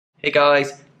Hey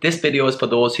guys, this video is for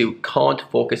those who can't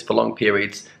focus for long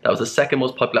periods. That was the second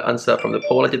most popular answer from the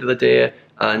poll I did the other day,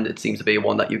 and it seems to be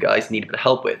one that you guys need a bit of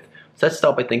help with. So let's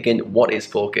start by thinking, what is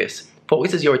focus?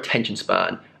 Focus is your attention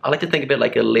span. I like to think of it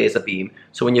like a laser beam.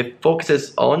 So when your focus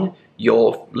is on,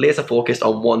 you're laser focused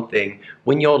on one thing.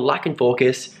 When you're lacking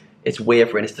focus, it's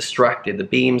wavering, it's distracted. The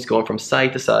beam's going from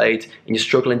side to side and you're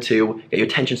struggling to get your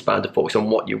attention span to focus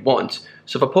on what you want.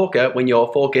 So for poker, when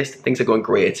you're focused, things are going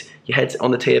great. Your head's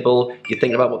on the table, you're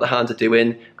thinking about what the hands are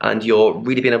doing, and you're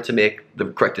really being able to make the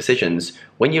correct decisions.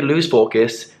 When you lose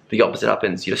focus, the opposite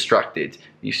happens. You're distracted.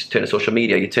 You turn to social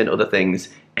media, you turn to other things.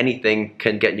 Anything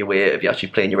can get in your way if you're actually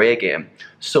playing your A game.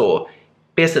 So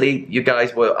basically, you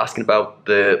guys were asking about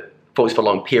the focus for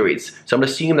long periods. So I'm going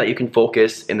to assume that you can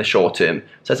focus in the short term.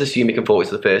 So let's assume you can focus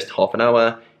for the first half an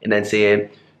hour, and then say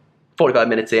 45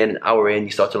 minutes in, an hour in,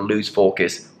 you start to lose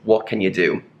focus. What can you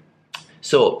do?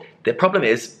 So the problem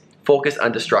is focus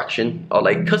and distraction are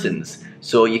like cousins.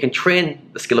 So you can train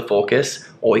the skill of focus,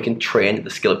 or you can train the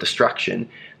skill of distraction.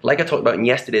 Like I talked about in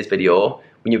yesterday's video,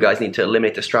 when you guys need to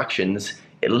eliminate distractions,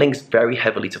 it links very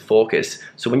heavily to focus.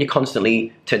 So when you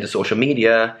constantly turn to social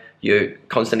media, you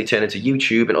constantly turn into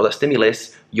YouTube and other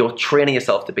stimulus, you're training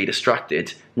yourself to be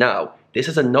distracted. Now, this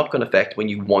has a knock-on effect when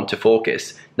you want to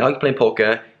focus. Now you're playing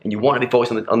poker and you want to be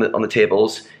focused on the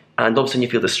tables, and all of a sudden you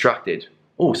feel distracted.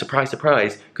 Oh, surprise,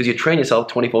 surprise, because you train yourself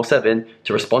 24/7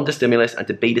 to respond to stimulus and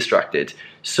to be distracted.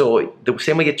 So the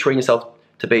same way you train yourself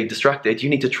to be distracted, you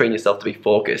need to train yourself to be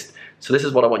focused. So this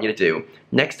is what I want you to do.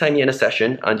 Next time you're in a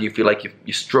session and you feel like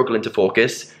you're struggling to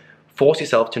focus, force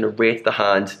yourself to narrate the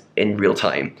hand in real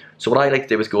time. So what I like to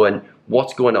do is go in,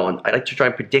 what's going on? I like to try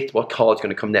and predict what card's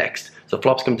going to come next. So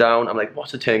flops come down, I'm like,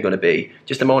 what's the turn going to be?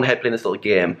 Just in my own head playing this little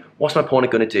game. What's my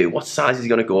opponent going to do? What size is he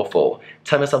going to go for?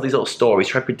 Tell myself these little stories,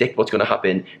 try and predict what's going to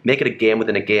happen, make it a game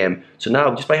within a game. So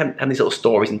now, just by having these little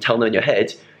stories and telling them in your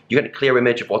head, you get a clear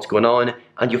image of what's going on,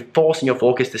 and you're forcing your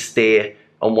focus to stay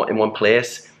in one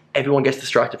place. Everyone gets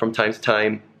distracted from time to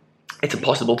time. It's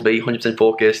impossible to be 100%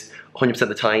 focused 100% of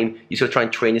the time. You sort of try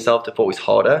and train yourself to focus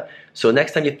harder. So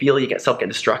next time you feel you get yourself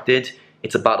getting distracted,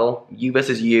 it's a battle, you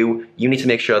versus you. You need to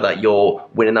make sure that you're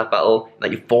winning that battle,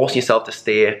 that you're forcing yourself to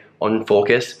stay on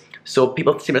focus. So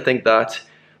people seem to think that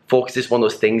focus is one of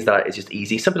those things that is just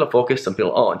easy. Some people are focused, some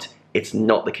people aren't. It's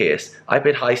not the case. I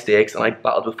played high stakes and I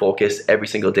battled with focus every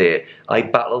single day. I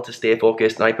battled to stay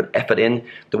focused and I put effort in.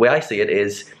 The way I see it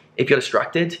is, if you're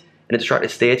distracted, in a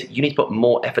distracted state, you need to put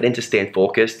more effort into staying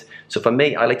focused. So for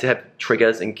me, I like to have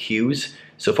triggers and cues.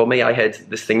 So for me, I had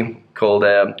this thing called,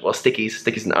 Stickies.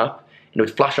 Stickies is an app. And it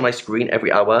would flash on my screen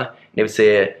every hour. And it would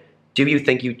say, do you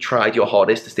think you tried your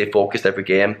hardest to stay focused every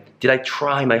game? Did I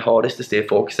try my hardest to stay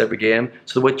focused every game?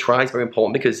 So the word try is very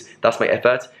important because that's my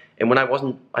effort. And when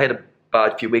I had a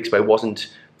bad few weeks where I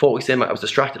wasn't focusing, I was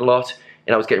distracted a lot,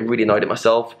 and I was getting really annoyed at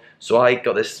myself. So I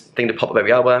got this thing to pop up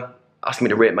every hour, asking me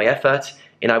to rate my effort,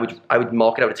 and I would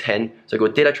mark it out of 10. So I go,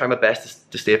 did I try my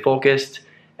best to stay focused?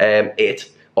 8.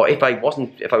 Or if I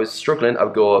was struggling, I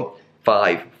would go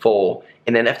 5, 4.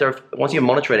 And then once you're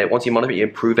monitoring it, you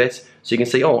improve it. So you can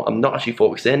say, oh, I'm not actually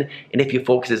focusing. And if your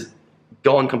focus is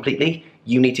gone completely,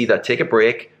 you need to either take a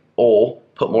break or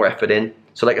put more effort in.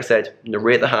 So like I said,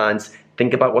 narrate the hands,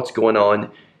 think about what's going on.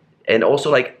 And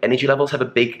also, like, energy levels have a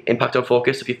big impact on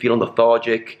focus. If you're feeling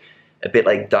lethargic, a bit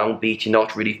like downbeat, you're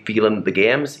not really feeling the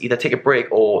games, either take a break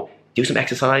or do some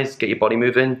exercise, get your body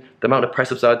moving. The amount of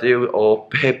press-ups I do, or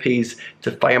burpees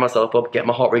to fire myself up, get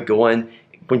my heart rate going.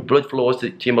 When blood flows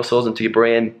to your muscles and to your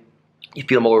brain, you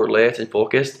feel more alert and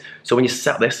focused. So when you're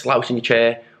sat there slouching in your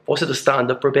chair, force it to stand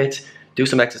up for a bit, do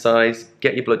some exercise,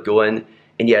 get your blood going.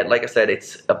 And yeah, like I said,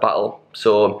 it's a battle.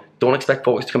 So don't expect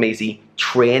focus to come easy.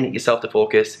 Train yourself to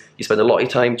focus. You spend a lot of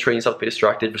your time training yourself to be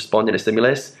distracted, responding to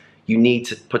stimulus. You need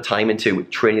to put time into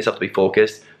training yourself to be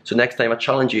focused. So next time I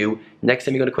challenge you, next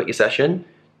time you're going to quit your session,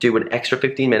 do an extra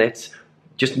 15 minutes.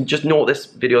 Just note this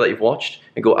video that you've watched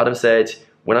and go, Adam said,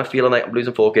 when I'm feeling like I'm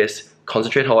losing focus,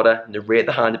 concentrate harder, narrate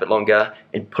the hand a bit longer,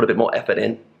 and put a bit more effort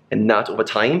in. And that over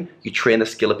time, you train the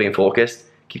skill of being focused.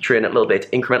 Keep training it a little bit,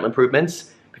 incremental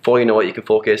improvements. Before you know it, you can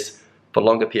focus for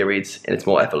longer periods and it's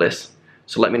more effortless.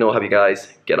 So let me know how you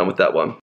guys get on with that one.